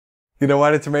You know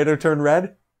why the tomato turned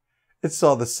red? It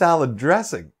saw the salad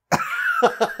dressing.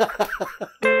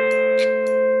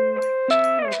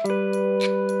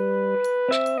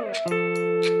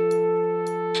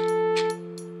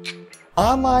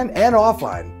 Online and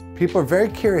offline, people are very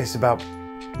curious about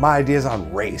my ideas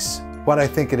on race, what I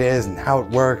think it is and how it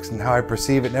works and how I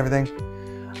perceive it and everything.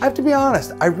 I have to be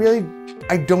honest, I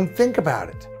don't think about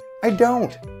it. I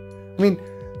don't. I mean,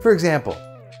 for example,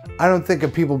 I don't think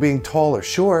of people being tall or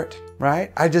short,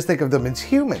 right? I just think of them as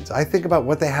humans. I think about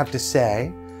what they have to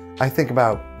say. I think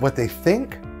about what they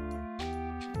think,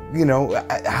 you know,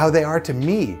 how they are to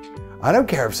me. I don't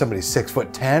care if somebody's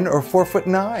 6'10" or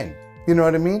 4'9". You know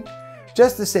what I mean?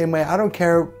 Just the same way, I don't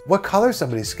care what color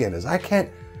somebody's skin is. I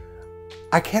can't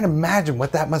imagine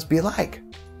what that must be like.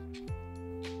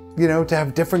 You know, to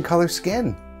have different color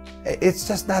skin. It's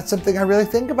just not something I really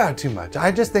think about too much.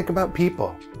 I just think about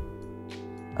people.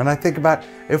 And I think about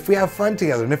if we have fun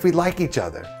together and if we like each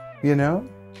other, you know?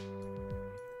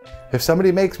 If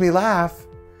somebody makes me laugh,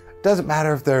 it doesn't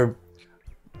matter if they're,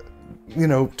 you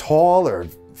know, tall or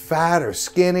fat or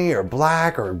skinny or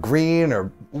black or green or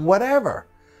whatever.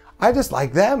 I just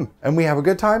like them and we have a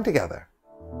good time together.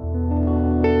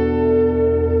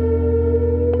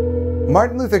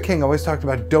 Martin Luther King always talked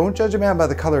about don't judge a man by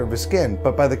the color of his skin,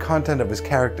 but by the content of his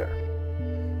character.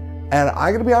 And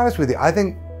I gotta be honest with you, I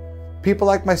think people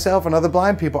like myself and other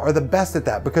blind people are the best at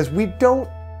that because we don't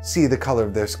see the color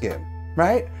of their skin,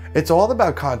 right? It's all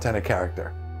about content of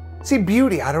character. See,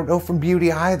 beauty, I don't know from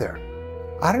beauty either.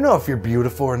 I don't know if you're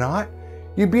beautiful or not.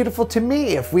 You're beautiful to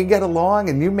me. If we get along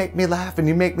and you make me laugh and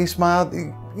you make me smile,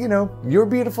 you know, you're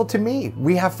beautiful to me.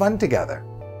 We have fun together,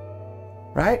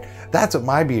 right? That's what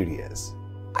my beauty is.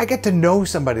 I get to know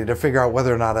somebody to figure out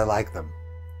whether or not I like them.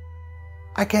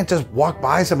 I can't just walk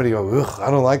by somebody and go, ugh,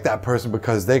 I don't like that person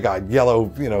because they got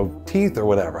yellow, you know, teeth or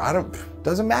whatever.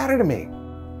 Doesn't matter to me.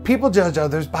 People judge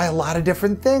others by a lot of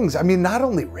different things. I mean, not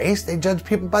only race, they judge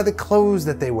people by the clothes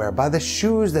that they wear, by the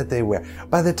shoes that they wear,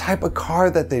 by the type of car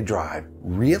that they drive.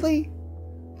 Really?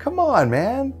 Come on,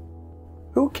 man.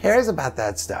 Who cares about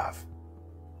that stuff?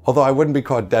 Although I wouldn't be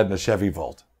caught dead in a Chevy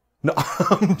Volt. No,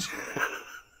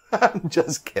 I'm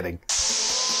just kidding.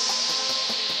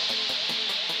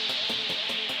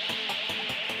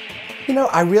 You know,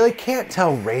 I really can't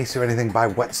tell race or anything by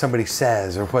what somebody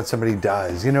says or what somebody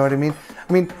does. You know what I mean?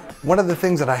 I mean, one of the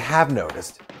things that I have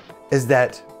noticed is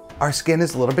that our skin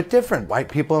is a little bit different, white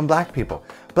people and black people.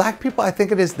 Black people, I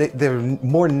think it is they're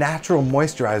more natural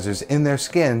moisturizers in their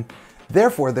skin.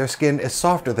 Therefore, their skin is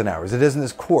softer than ours. It isn't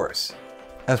as coarse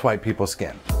as white people's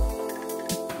skin.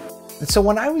 And so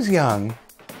when I was young,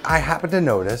 I happened to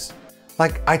notice,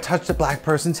 like I touched a black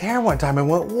person's hair one time and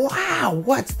went, wow,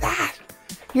 what's that?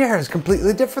 Your hair is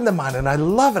completely different than mine and I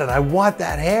love it and I want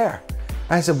that hair.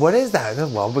 And I said, what is that? I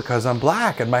said, well, because I'm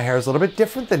black and my hair is a little bit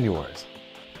different than yours.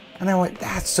 And I went,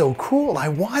 that's so cool, I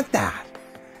want that.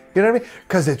 You know what I mean?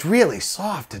 Because it's really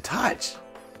soft to touch.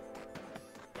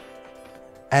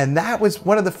 And that was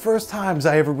one of the first times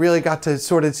I ever really got to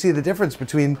sort of see the difference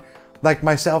between like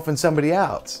myself and somebody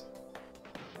else.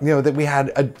 You know, that we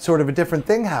had a sort of a different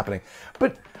thing happening.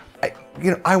 But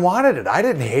I wanted it. I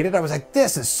didn't hate it. I was like,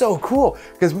 this is so cool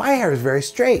because my hair is very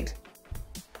straight.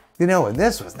 You know, and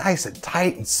this was nice and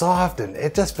tight and soft and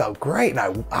it just felt great.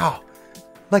 And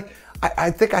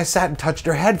I think I sat and touched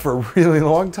her head for a really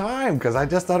long time because I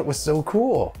just thought it was so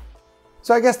cool.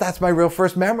 So I guess that's my real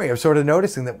first memory of sort of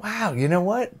noticing that, wow, you know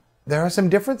what? There are some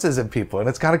differences in people and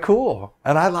it's kind of cool.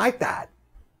 And I like that.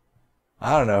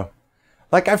 I don't know.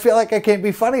 Like, I feel like I can't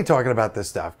be funny talking about this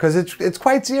stuff because it's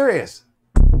quite serious.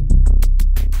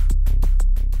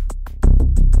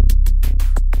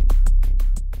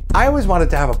 I always wanted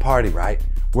to have a party, right,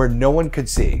 where no one could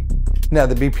see. Now,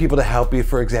 there'd be people to help you,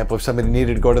 for example, if somebody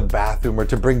needed to go to the bathroom or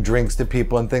to bring drinks to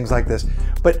people and things like this.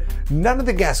 But none of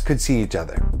the guests could see each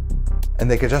other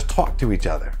and they could just talk to each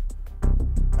other.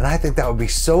 And I think that would be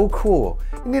so cool.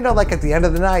 And you know, like at the end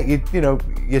of the night,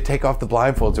 you take off the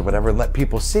blindfolds or whatever and let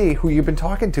people see who you've been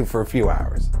talking to for a few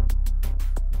hours.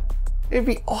 It'd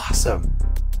be awesome.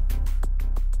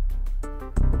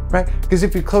 Right? Because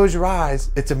if you close your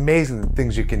eyes, it's amazing the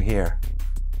things you can hear.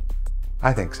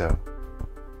 I think so.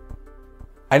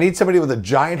 I need somebody with a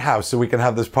giant house so we can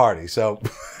have this party, so.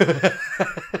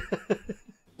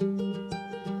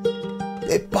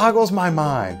 It boggles my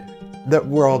mind that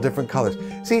we're all different colors.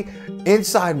 See,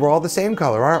 inside we're all the same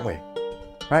color, aren't we?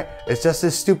 Right? It's just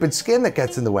this stupid skin that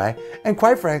gets in the way, and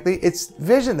quite frankly, it's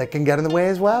vision that can get in the way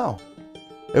as well.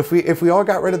 If we all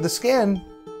got rid of the skin,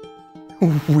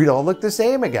 we'd all look the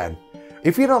same again.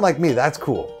 If you don't like me, that's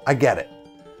cool. I get it.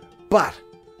 But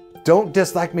don't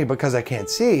dislike me because I can't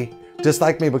see.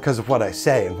 dislike me because of what I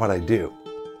say and what I do,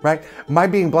 right? My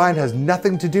being blind has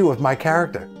nothing to do with my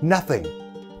character. Nothing.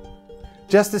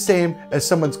 Just the same as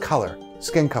someone's color,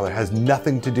 skin color, has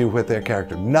nothing to do with their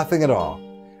character. Nothing at all.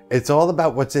 It's all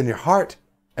about what's in your heart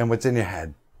and what's in your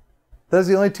head. Those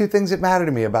are the only two things that matter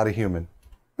to me about a human.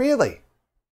 Really.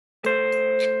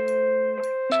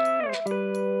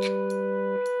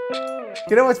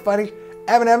 You know what's funny?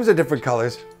 M&Ms are different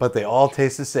colors, but they all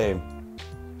taste the same.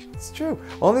 It's true.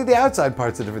 Only the outside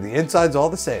parts are different. The inside's all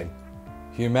the same.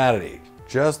 Humanity,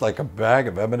 just like a bag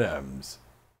of M&Ms.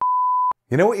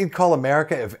 You know what you'd call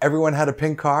America if everyone had a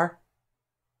pink car?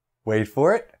 Wait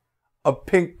for it. A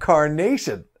pink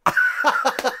carnation.